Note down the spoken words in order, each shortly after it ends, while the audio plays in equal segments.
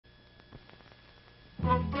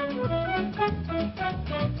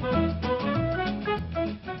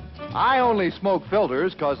I only smoke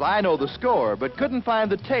filters because I know the score, but couldn't find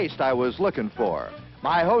the taste I was looking for.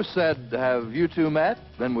 My host said, "Have you two met?"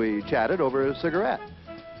 Then we chatted over a cigarette.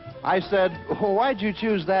 I said, "Well, why'd you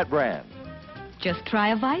choose that brand?" Just try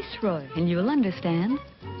a Viceroy, and you'll understand.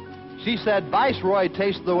 She said, "Viceroy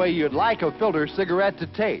tastes the way you'd like a filter cigarette to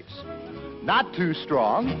taste. Not too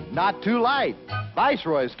strong, not too light.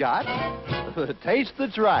 Viceroy's got the taste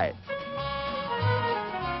that's right."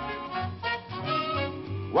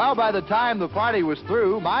 Well, by the time the party was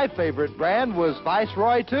through, my favorite brand was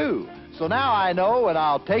Viceroy, too. So now I know, and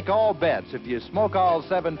I'll take all bets. If you smoke all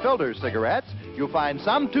 7 filter cigarettes, you'll find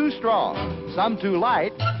some too strong, some too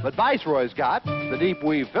light, but Viceroy's got the deep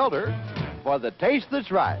weave filter for the taste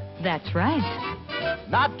that's right. That's right.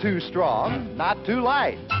 Not too strong, not too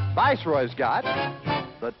light. Viceroy's got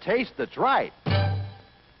the taste that's right.